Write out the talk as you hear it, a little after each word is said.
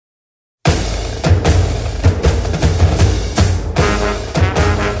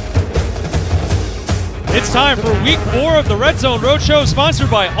It's time for week 4 of the Red Zone Roadshow,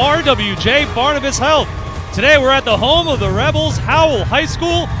 sponsored by RWJ Barnabas Health. Today we're at the home of the Rebels, Howell High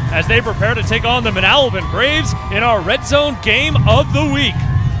School, as they prepare to take on the Manalapan Braves in our Red Zone Game of the Week.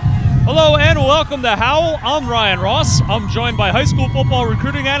 Hello and welcome to Howell. I'm Ryan Ross. I'm joined by high school football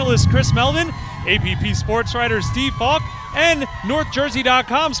recruiting analyst Chris Melvin, APP sports writer Steve Falk, and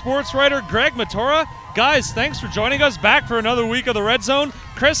NorthJersey.com sports writer Greg Matora. Guys, thanks for joining us back for another week of the Red Zone.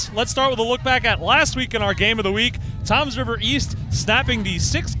 Chris, let's start with a look back at last week in our Game of the Week. Toms River East snapping the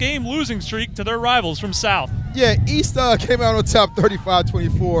 6-game losing streak to their rivals from South. Yeah, East came out on top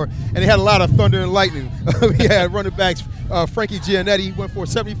 35-24, and they had a lot of thunder and lightning. We had running backs Frankie Giannetti went for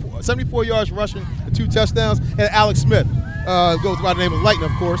 74 yards rushing and 2 touchdowns, and Alex Smith goes by the name of Lightning,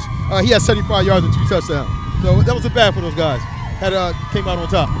 of course. He had 75 yards and 2 touchdowns. So that wasn't bad for those guys. Came out on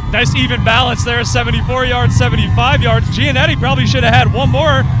top. Nice even balance there, 74 yards, 75 yards. Giannetti probably should have had one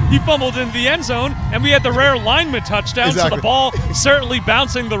more. He fumbled into the end zone, and we had the rare lineman touchdown, exactly. So the ball certainly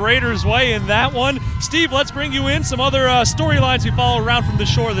bouncing the Raiders' way in that one. Steve, let's bring you in some other storylines you follow around from the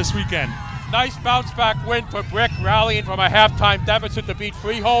shore this weekend. Nice bounce-back win for Brick, rallying from a halftime deficit to beat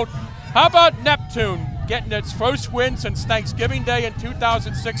Freehold. How about Neptune getting its first win since Thanksgiving Day in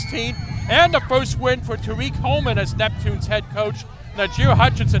 2016, and the first win for Tariq Holman as Neptune's head coach. Najir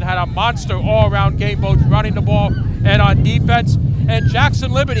Hutchinson had a monster all-around game, both running the ball and on defense. And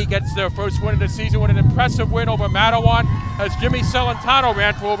Jackson Liberty gets their first win of the season with an impressive win over Matawan as Jimmy Celentano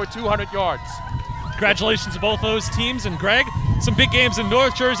ran for over 200 yards. Congratulations to both those teams. And Greg, some big games in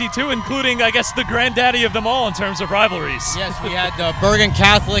North Jersey too, including, I guess, the granddaddy of them all in terms of rivalries. Yes, we had Bergen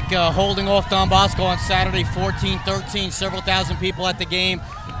Catholic holding off Don Bosco on Saturday, 14-13, several thousand people at the game.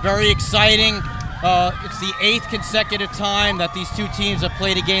 Very exciting. It's the 8th consecutive time that these two teams have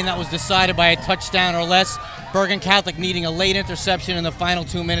played a game that was decided by a touchdown or less. Bergen Catholic needing a late interception in the final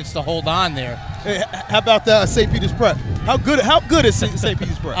 2 minutes to hold on there. Hey, how about St. Peter's Prep? How good is St.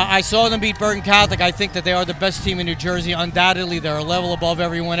 Peter's Prep? I saw them beat Bergen Catholic. I think that they are the best team in New Jersey. Undoubtedly, they're a level above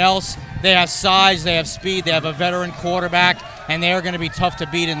everyone else. They have size, they have speed, they have a veteran quarterback, and they are going to be tough to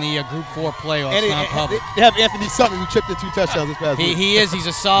beat in the Group 4 playoffs. They have Anthony Sutton, who chipped in 2 touchdowns this past week. He is. He's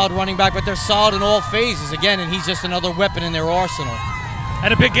a solid running back, but they're solid in all phases, again, and he's just another weapon in their arsenal.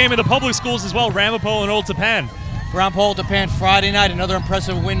 And a big game in the public schools as well, Ramapo and Old Tappan. Ramapo Old Tappan Friday night, another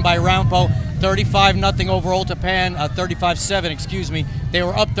impressive win by Ramapo, 35-0 over Old Tappan, 35-7, excuse me. They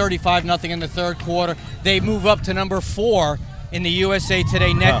were up 35-0 in the third quarter. They move up to number 4 in the USA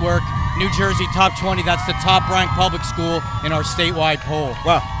Today Network. Wow. New Jersey top 20, that's the top-ranked public school in our statewide poll.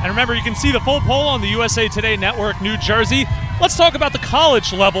 Wow. And remember, you can see the full poll on the USA Today Network, New Jersey. Let's talk about the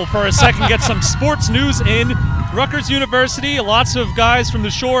college level for a second, get some sports news in. Rutgers University, lots of guys from the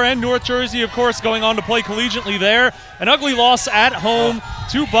shore and North Jersey, of course, going on to play collegiately there. An ugly loss at home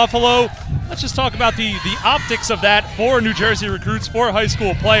to Buffalo. Let's just talk about the optics of that for New Jersey recruits, for high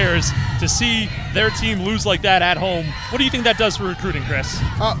school players, to see their team lose like that at home. What do you think that does for recruiting, Chris?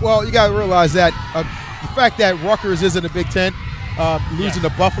 Well, you got to realize that the fact that Rutgers is in the Big Ten, losing to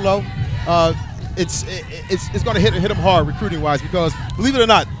Buffalo, it's going to hit them hard recruiting-wise, because, believe it or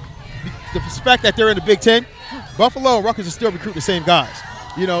not, the fact that they're in the Big Ten, Buffalo and Rutgers are still recruiting the same guys.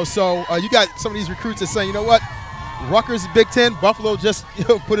 You know, so you got some of these recruits that saying, you know what, Rutgers is Big Ten, Buffalo just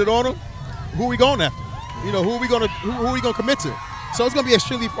put it on them. Who are we going after? You know, who are we going to commit to? So it's going to be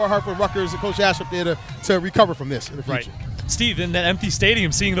extremely hard for Rutgers and Coach Ash up there to recover from this in the future. Right. Steve, in that empty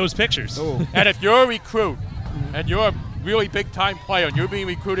stadium, seeing those pictures. Oh. And if you're a recruit and you're a really big-time player and you're being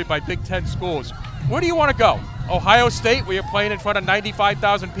recruited by Big Ten schools, where do you want to go? Ohio State, where you're playing in front of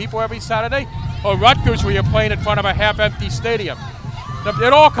 95,000 people every Saturday? Or Rutgers, where you're playing in front of a half-empty stadium?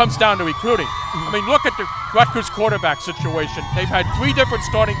 It all comes down to recruiting. I mean, look at the Rutgers quarterback situation. They've had 3 different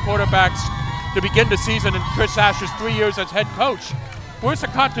starting quarterbacks to begin the season in Chris Ash's 3 years as head coach. Where's the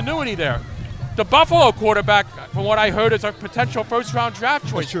continuity there? The Buffalo quarterback, from what I heard, is a potential first-round draft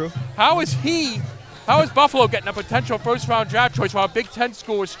choice. That's true. How is Buffalo getting a potential first-round draft choice while a Big Ten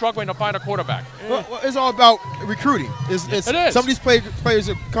school is struggling to find a quarterback? Well, it's all about recruiting. It is. Some of these players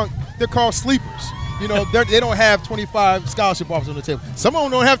they're called sleepers. You know, they don't have 25 scholarship offers on the table. Some of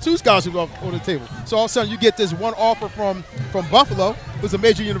them don't have 2 scholarship offers on the table. So all of a sudden you get this one offer from Buffalo, who's a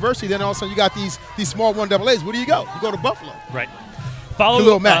major university. Then all of a sudden you got these small 1AAs. Where do you go? You go to Buffalo. Right.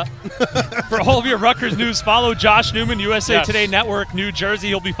 Follow for all of your Rutgers news, follow Josh Newman, USA Today Network, New Jersey.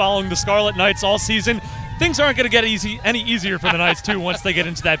 He'll be following the Scarlet Knights all season. Things aren't going to get any easier for the Knights, too, once they get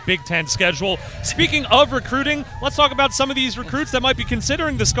into that Big Ten schedule. Speaking of recruiting, let's talk about some of these recruits that might be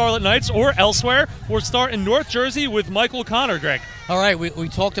considering the Scarlet Knights or elsewhere. We'll start in North Jersey with Michael Connor, Greg. All right, we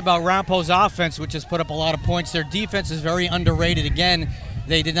talked about Ramapo's offense, which has put up a lot of points. Their defense is very underrated. Again,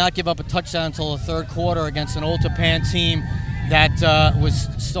 They did not give up a touchdown until the third quarter against an Old Japan team that was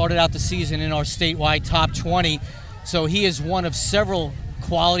started out the season in our statewide top 20. So he is one of several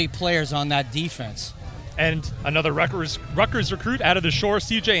quality players on that defense. And another Rutgers recruit out of the shore,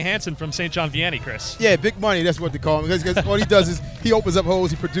 C.J. Hansen from St. John Vianney, Chris. Yeah, big money, that's what they call him. Because what he does is he opens up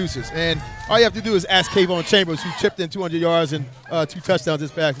holes, he produces. And all you have to do is ask Kayvon Chambers, who chipped in 200 yards and 2 touchdowns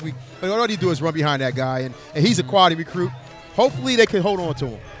this past week. But all he do is run behind that guy, and he's a quality recruit. Hopefully they can hold on to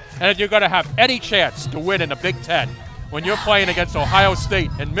him. And if you're going to have any chance to win in the Big Ten, when you're playing against Ohio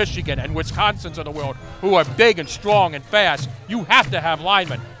State and Michigan and Wisconsin's of the world, who are big and strong and fast, you have to have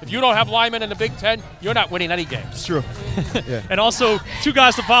linemen. If you don't have linemen in the Big Ten, you're not winning any games. It's true. Yeah. And also, 2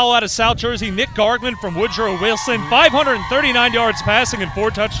 guys to follow out of South Jersey, Nick Gargman from Woodrow Wilson, 539 yards passing and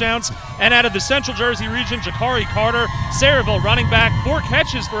 4 touchdowns. And out of the Central Jersey region, Jakari Carter, Sayreville running back, 4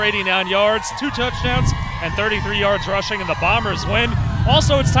 catches for 89 yards, 2 touchdowns, and 33 yards rushing, and the Bombers win.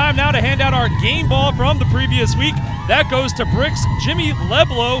 Also, it's time now to hand out our game ball from the previous week. That goes to Brick's Jimmy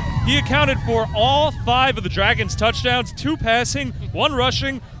Leblow. He accounted for all 5 of the Dragons' touchdowns, 2 passing, 1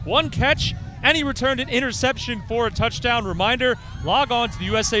 rushing, 1 catch, and he returned an interception for a touchdown. Reminder, log on to the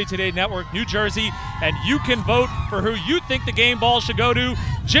USA Today Network, New Jersey, and you can vote for who you think the game ball should go to.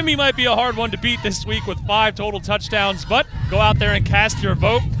 Jimmy might be a hard one to beat this week with 5 total touchdowns, but go out there and cast your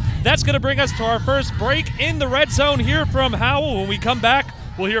vote. That's going to bring us to our first break in the Red Zone here from Howell. When we come back,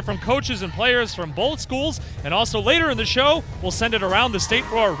 we'll hear from coaches and players from both schools, and also later in the show, we'll send it around the state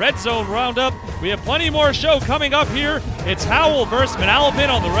for our Red Zone Roundup. We have plenty more show coming up here. It's Howell versus Manalapan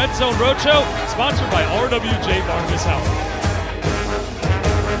on the Red Zone Roadshow, sponsored by RWJ Barnabas Howell.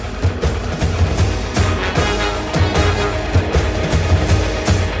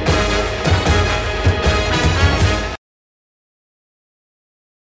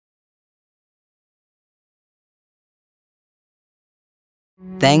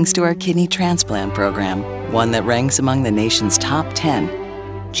 Thanks to our kidney transplant program, one that ranks among the nation's top 10,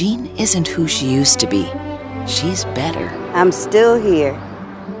 Jean isn't who she used to be. She's better. I'm still here.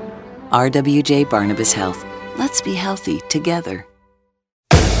 RWJ Barnabas Health. Let's be healthy together.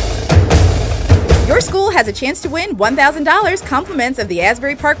 Your school has a chance to win $1,000 compliments of the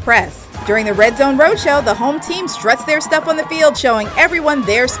Asbury Park Press. During the Red Zone Roadshow, the home team struts their stuff on the field, showing everyone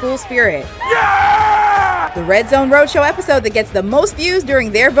their school spirit. Yeah! The Red Zone Roadshow episode that gets the most views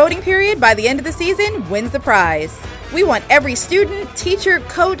during their voting period by the end of the season wins the prize. We want every student, teacher,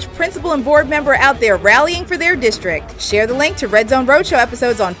 coach, principal, and board member out there rallying for their district. Share the link to Red Zone Roadshow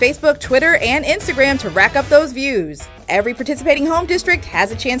episodes on Facebook, Twitter, and Instagram to rack up those views. Every participating home district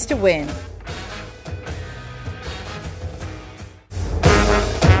has a chance to win.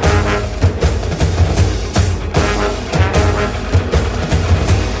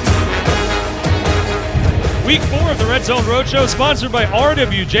 Week 4 of the Red Zone Roadshow, sponsored by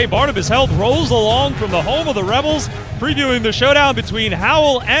RWJ Barnabas Health, rolls along from the home of the Rebels, previewing the showdown between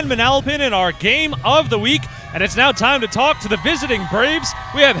Howell and Manalapan in our game of the week. And it's now time to talk to the visiting Braves.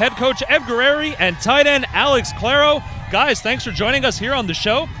 We have head coach Ed Guerreri and tight end Alex Claro. Guys, thanks for joining us here on the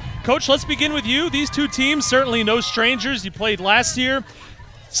show. Coach, let's begin with you. These two teams, certainly no strangers. You played last year.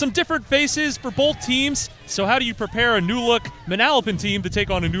 Some different faces for both teams. So how do you prepare a new-look Manalapan team to take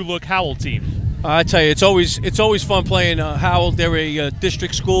on a new-look Howell team? I tell you, it's always fun playing Howell. They're a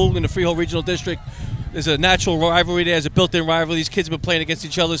district school in the Freehold Regional District. There's a natural rivalry there. There's a built-in rivalry. These kids have been playing against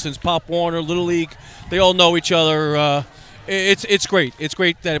each other since Pop Warner, Little League. They all know each other. It's great. It's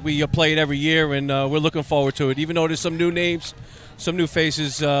great that we play it every year, and we're looking forward to it. Even though there's some new names, some new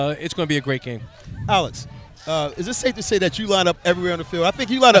faces, it's going to be a great game. Alex, is it safe to say that you line up everywhere on the field? I think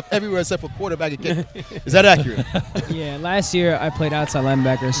you line up everywhere except for quarterback and kicker. Is that accurate? Yeah, last year I played outside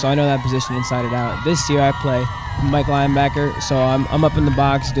linebacker, so I know that position inside and out. This year I play Mike linebacker, so I'm up in the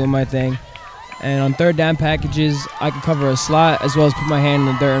box doing my thing. And on third down packages, I can cover a slot as well as put my hand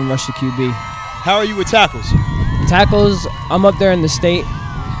in the dirt and rush the QB. How are you with tackles? Tackles, I'm up there in the state,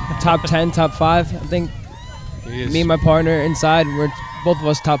 top 10, top 5. I think me and my partner inside, we're both of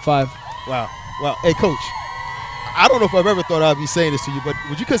us top 5. Wow. Hey, Coach, I don't know if I've ever thought I'd be saying this to you, but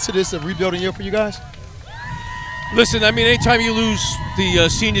would you consider this a rebuilding year for you guys? Listen, I mean, anytime you lose the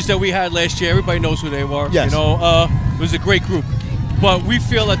seniors that we had last year, everybody knows who they were. Yes. You know, it was a great group. But we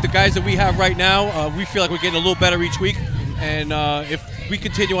feel that the guys that we have right now, we feel like we're getting a little better each week. And if we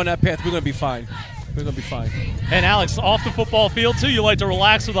continue on that path, we're going to be fine. We're going to be fine. And Alex, off the football field, too, you like to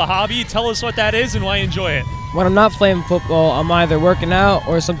relax with a hobby. Tell us what that is and why you enjoy it. When I'm not playing football, I'm either working out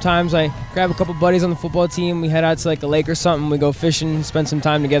or sometimes I grab a couple buddies on the football team. We head out to like a lake or something. We go fishing, spend some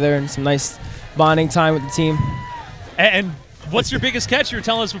time together, and some nice bonding time with the team. And what's your biggest catch you were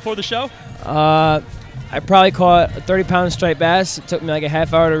telling us before the show? I probably caught a 30-pound striped bass. It took me like a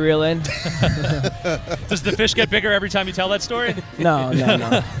half hour to reel in. Does the fish get bigger every time you tell that story? No.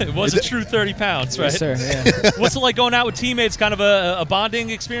 It was a true 30 pounds, right? Yes, sir, yeah. What's it like going out with teammates, kind of a bonding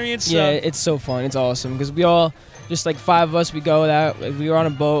experience? Yeah, it's so fun. It's awesome because we all, just like 5 of us, we go out. We were on a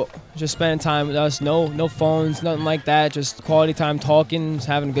boat, just spending time with us. No phones, nothing like that. Just quality time talking, just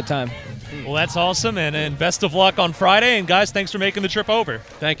having a good time. Well, that's awesome, and best of luck on Friday. And, guys, thanks for making the trip over.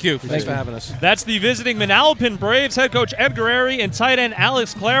 Thank you. Thanks for having us. That's the visiting Manalapan Braves head coach Edgar Airy and tight end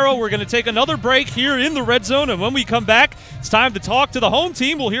Alex Claro. We're going to take another break here in the Red Zone, and when we come back, it's time to talk to the home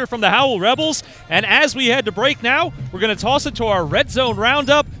team. We'll hear from the Howell Rebels. And as we head to break now, we're going to toss it to our Red Zone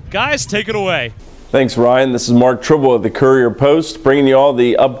Roundup. Guys, take it away. Thanks, Ryan. This is Mark Tribble of the Courier-Post, bringing you all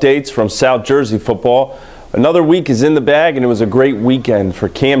the updates from South Jersey football. Another week is in the bag, and it was a great weekend for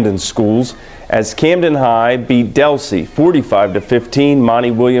Camden schools as Camden High beat Delsey 45-15.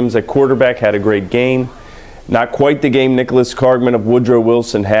 Monty Williams at quarterback had a great game. Not quite the game Nicholas Cargman of Woodrow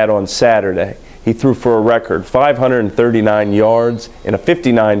Wilson had on Saturday. He threw for a record 539 yards in a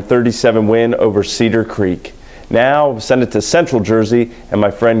 59-37 win over Cedar Creek. Now, send it to Central Jersey and my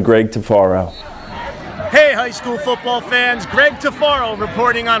friend Greg Tafaro. Hey, high school football fans, Greg Tafaro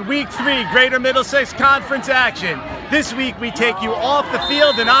reporting on Week 3 Greater Middlesex Conference action. This week we take you off the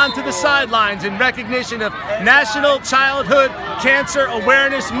field and onto the sidelines in recognition of National Childhood Cancer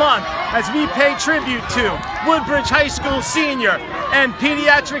Awareness Month as we pay tribute to Woodbridge High School senior and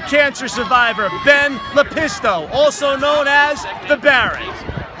pediatric cancer survivor Ben Lepisto, also known as the Baron.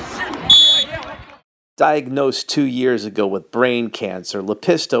 Diagnosed 2 years ago with brain cancer,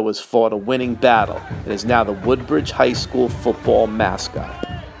 Lepisto has fought a winning battle and is now the Woodbridge High School football mascot.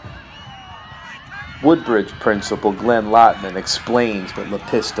 Woodbridge principal Glenn Lotman explains what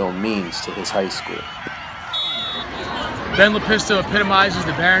Lepisto means to his high school. Ben Lepisto epitomizes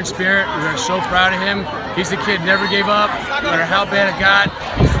the Baron spirit. We're so proud of him. He's the kid, never gave up, no matter how bad it got.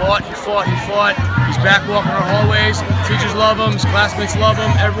 He fought. He's back walking our hallways. Teachers love him, his classmates love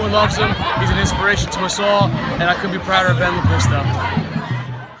him, everyone loves him. He's an inspiration to us all, and I couldn't be prouder of Ben Lepisto.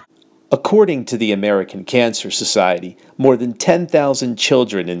 According to the American Cancer Society, more than 10,000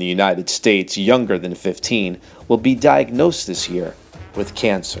 children in the United States younger than 15 will be diagnosed this year with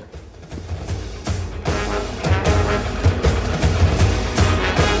cancer.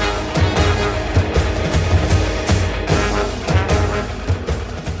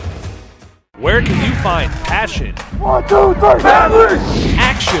 Where can you find passion? 1, 2, 3, family!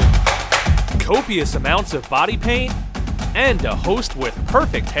 Action! Copious amounts of body paint? And a host with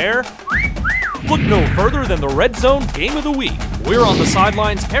perfect hair? Look no further than the Red Zone Game of the Week. We're on the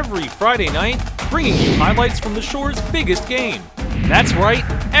sidelines every Friday night, bringing you highlights from the Shore's biggest game. That's right,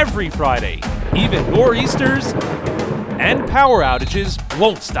 every Friday. Even nor'easters and power outages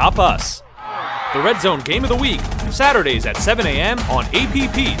won't stop us. The Red Zone Game of the Week, Saturdays at 7 a.m. on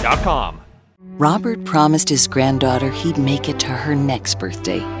APP.com. Robert promised his granddaughter he'd make it to her next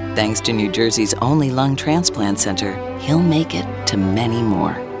birthday. Thanks to New Jersey's only lung transplant center, he'll make it to many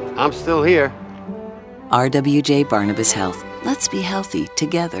more. I'm still here. RWJ Barnabas Health. Let's be healthy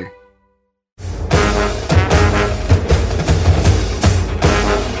together.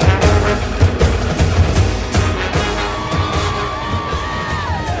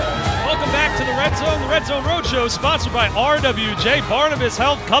 The Red Zone Roadshow, sponsored by RWJ Barnabas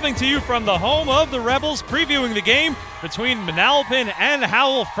Health, coming to you from the home of the Rebels, previewing the game between Manalapan and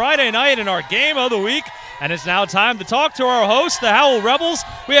Howell Friday night in our Game of the Week. And it's now time to talk to our hosts, the Howell Rebels.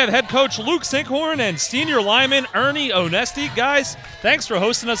 We have head coach Luke Sinkhorn and senior lineman Ernie Onesti. Guys, thanks for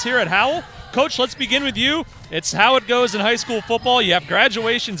hosting us here at Howell. Coach, let's begin with you. It's how it goes in high school football. You have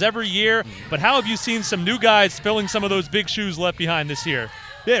graduations every year, but how have you seen some new guys filling some of those big shoes left behind this year?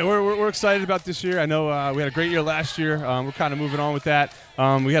 Yeah, we're excited about this year. I know we had a great year last year. We're kind of moving on with that.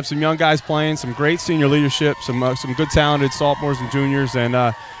 We have some young guys playing, some great senior leadership, some good talented sophomores and juniors, and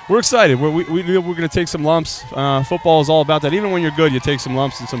we're excited. We're going to take some lumps. Football is all about that. Even when you're good, you take some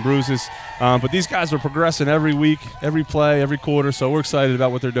lumps and some bruises. But these guys are progressing every week, every play, every quarter, so we're excited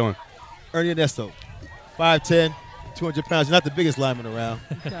about what they're doing. Ernie Ernesto, 5'10", 200 pounds. You're not the biggest lineman around,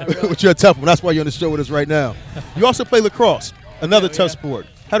 but you're a tough one. That's why you're on the show with us right now. You also play lacrosse. Another tough sport.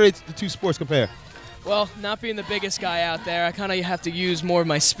 How do the two sports compare? Well, not being the biggest guy out there, I kind of have to use more of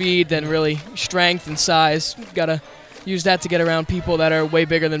my speed than really strength and size. Got to use that to get around people that are way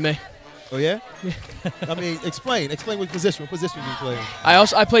bigger than me. Oh, yeah? I mean, explain what position you play.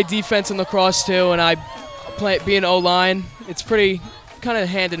 I play defense in lacrosse, too, and I play being O-line. It's pretty kind of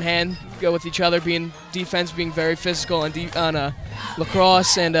hand-in-hand, go with each other, being defense, being very physical on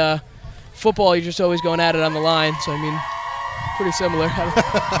lacrosse, and football, you're just always going at it on the line. So, I mean, pretty similar.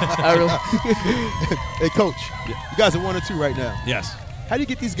 I really. Hey, Coach, you guys are 1-2 right now. Yes. How do you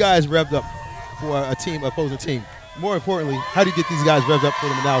get these guys revved up for a team, opposing team? More importantly, how do you get these guys revved up for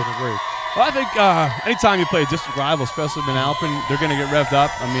the Manalapan Braves? Well, I think anytime you play a district rival, especially Manalapan, they're going to get revved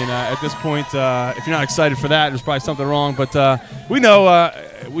up. I mean, at this point, if you're not excited for that, there's probably something wrong. But we know,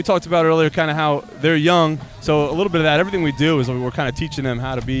 we talked about earlier kind of how they're young. So a little bit of that, everything we do is we're kind of teaching them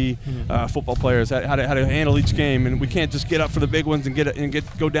how to be football players, how to handle each game. And we can't just get up for the big ones and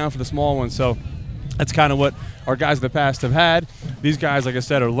go down for the small ones. So that's kind of what our guys in the past have had. These guys, like I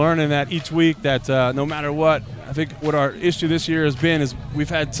said, are learning that each week that no matter what, I think what our issue this year has been is we've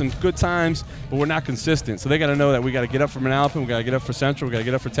had some good times, but we're not consistent. So they got to know that we got to get up for Manalapan, we got to get up for Central, we got to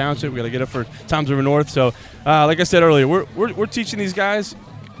get up for Township, we got to get up for Toms River North. So like I said earlier, we're teaching these guys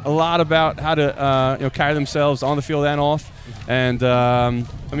a lot about how to carry themselves on the field and off. And I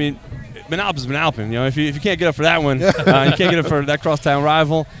mean, Manalapan's Manalapan. If you can't get up for that one, you can't get up for that crosstown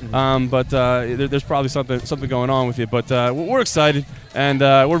rival. But there's probably something going on with you. But we're excited, and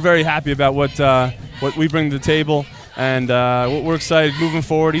we're very happy about what we bring to the table, and we're excited moving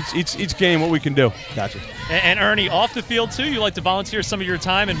forward. Each game, what we can do. Gotcha. And Ernie, off the field too, you like to volunteer some of your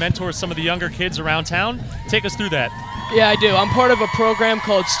time and mentor some of the younger kids around town. Take us through that. Yeah, I do. I'm part of a program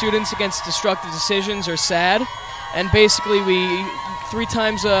called Students Against Destructive Decisions, or SAD. And basically, we 3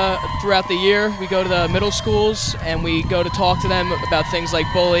 times throughout the year, we go to the middle schools and we go to talk to them about things like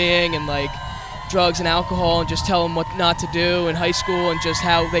bullying and like drugs and alcohol, and just tell them what not to do in high school and just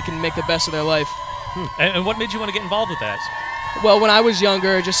how they can make the best of their life. And what made you want to get involved with that? Well, when I was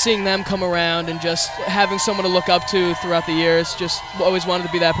younger, just seeing them come around and just having someone to look up to throughout the years, just always wanted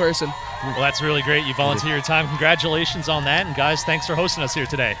to be that person. Well, that's really great. You volunteer your time. Congratulations on that. And guys, thanks for hosting us here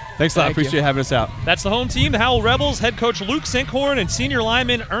today. Thanks a lot. Appreciate having us out. That's the home team, the Howell Rebels, head coach Luke Sinkhorn and senior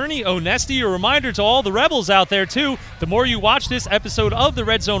lineman Ernie Onesti. A reminder to all the Rebels out there, too, the more you watch this episode of the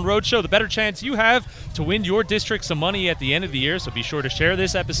Red Zone Roadshow, the better chance you have to win your district some money at the end of the year. So be sure to share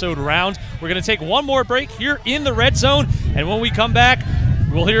this episode around. We're going to take one more break here in the Red Zone. And when we come back,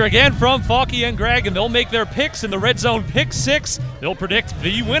 we'll hear again from Falky and Greg, and they'll make their picks in the Red Zone Pick 6. They'll predict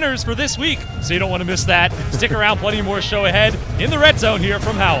the winners for this week, so you don't want to miss that. Stick around, plenty more show ahead in the Red Zone here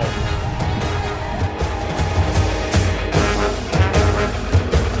from Howell.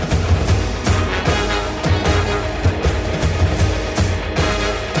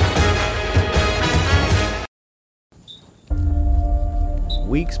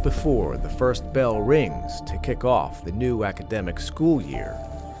 Weeks before the first bell rings to kick off the new academic school year,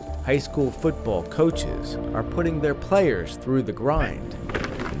 high school football coaches are putting their players through the grind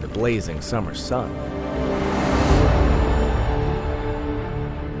in the blazing summer sun.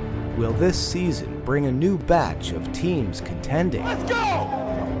 Will this season bring a new batch of teams contending? Let's go!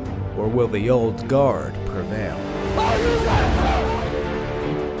 Or will the old guard prevail?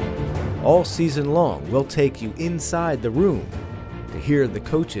 All season long, we'll take you inside the room to hear the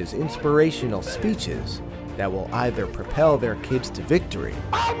coaches' inspirational speeches that will either propel their kids to victory,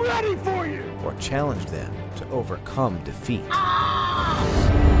 I'm ready for you, or challenge them to overcome defeat.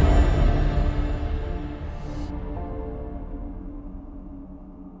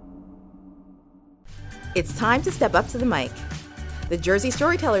 It's time to step up to the mic. The Jersey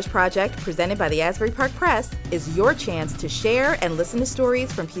Storytellers Project, presented by the Asbury Park Press, is your chance to share and listen to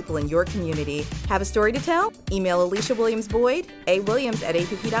stories from people in your community. Have a story to tell? Email Alicia Williams Boyd,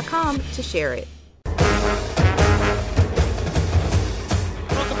 awilliams@app.com, to share it.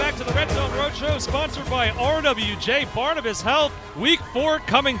 Welcome back to the Red Zone Roadshow, sponsored by RWJ Barnabas Health. Week 4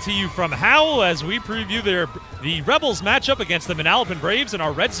 coming to you from Howell as we preview the Rebels matchup against the Manalapan Braves in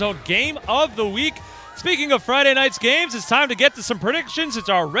our Red Zone Game of the Week. Speaking of Friday night's games, it's time to get to some predictions. It's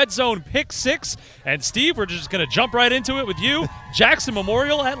our Red Zone Pick 6. And, Steve, we're just going to jump right into it with you. Jackson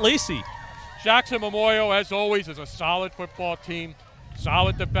Memorial at Lacey. Jackson Memorial, as always, is a solid football team,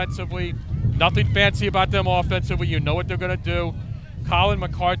 solid defensively. Nothing fancy about them offensively. You know what they're going to do. Colin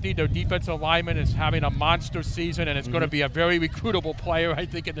McCarthy, their defensive lineman, is having a monster season and is going to be a very recruitable player, I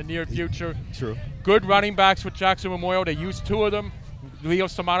think, in the near future. True. Good running backs with Jackson Memorial. They used 2 of them. Leo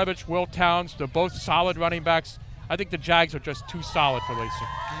Simonovich, Will Towns, they're both solid running backs. I think the Jags are just too solid for Lacey.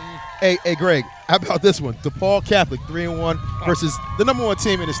 Hey, Greg, how about this one? DePaul Catholic, 3-1 versus the number 1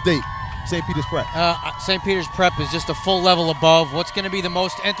 team in the state, St. Peter's Prep. St. Peter's Prep is just a full level above. What's going to be the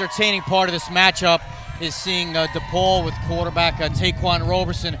most entertaining part of this matchup is seeing DePaul with quarterback Taquan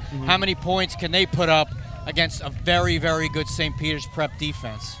Roberson. How many points can they put up against a very, very good St. Peter's Prep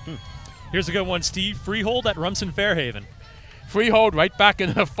defense? Here's a good one, Steve. Freehold at Rumson Fairhaven. Freehold right back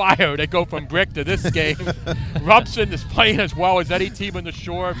in the fire. They go from brick to this game. Rumson is playing as well as any team on the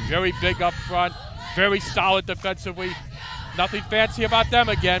shore. Very big up front. Very solid defensively. Nothing fancy about them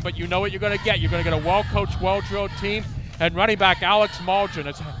again, but you know what you're going to get. You're going to get a well-coached, well-drilled team. And running back Alex Mulgin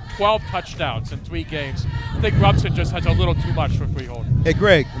has 12 touchdowns in 3 games. I think Robson just has a little too much for Freehold. Hey,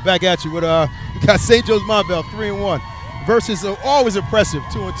 Greg, I'm back at you with we got St. Joe's Montville 3-1 versus always impressive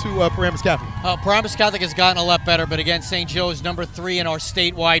 2-2 Paramus Catholic. Paramus Catholic has gotten a lot better, but again, St. Joe's number 3 in our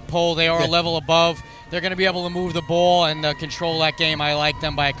statewide poll. They are a level above. They're going to be able to move the ball and control that game. I like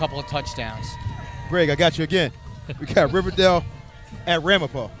them by a couple of touchdowns. Greg, I got you again. We got Riverdale at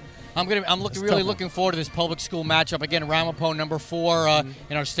Ramapo. I'm really looking forward to this public school matchup. Again, Ramapo, number 4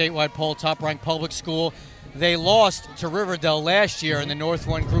 in our statewide poll, top-ranked public school. They lost to Riverdale last year in the North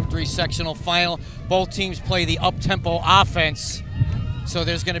 1 Group 3 sectional final. Both teams play the up-tempo offense, so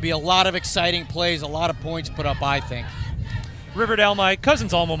there's going to be a lot of exciting plays, a lot of points put up, I think. Riverdale, my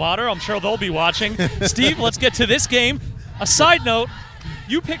cousin's alma mater. I'm sure they'll be watching. Steve, let's get to this game. A side note,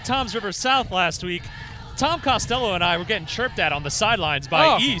 you picked Toms River South last week. Tom Costello and I were getting chirped at on the sidelines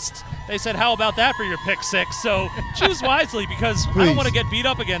by East. They said, how about that for your pick 6? So choose wisely because I don't want to get beat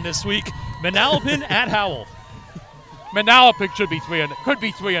up again this week. Manalapan at Howell. Manalapan could be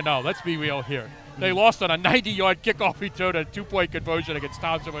 3-0. Let's be real here. They lost on a 90-yard kickoff return and a 2-point conversion against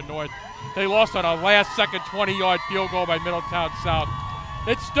Toms River North. They lost on a last-second 20-yard field goal by Middletown South.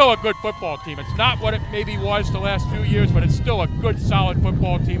 It's still a good football team. It's not what it maybe was the last few years, but it's still a good, solid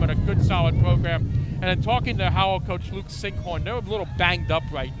football team and a good, solid program. And in talking to Howell coach Luke Sinkhorn, they're a little banged up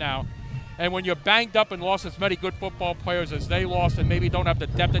right now. And when you're banged up and lost as many good football players as they lost and maybe don't have the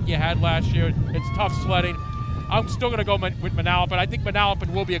depth that you had last year, it's tough sledding. I'm still going to go with Manalapan. I think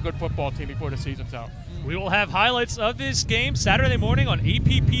Manalapan will be a good football team before the season's out. We will have highlights of this game Saturday morning on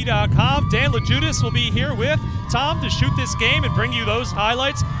APP.com. Dan LaJudas will be here with Tom to shoot this game and bring you those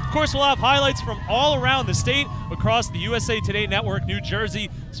highlights. Of course, we'll have highlights from all around the state, across the USA Today Network, New Jersey.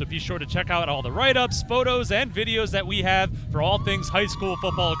 So be sure to check out all the write-ups, photos, and videos that we have for all things high school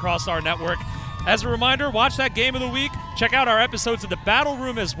football across our network. As a reminder, watch that game of the week. Check out our episodes of the Battle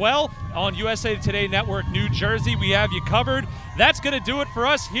Room as well on USA Today Network, New Jersey. We have you covered. That's going to do it for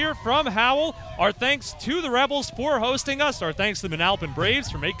us here from Howell. Our thanks to the Rebels for hosting us. Our thanks to the Manalapan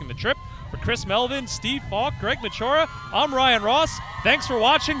Braves for making the trip. For Chris Melvin, Steve Falk, Greg Machora, I'm Ryan Ross. Thanks for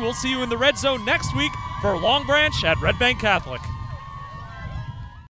watching. We'll see you in the Red Zone next week for Long Branch at Red Bank Catholic.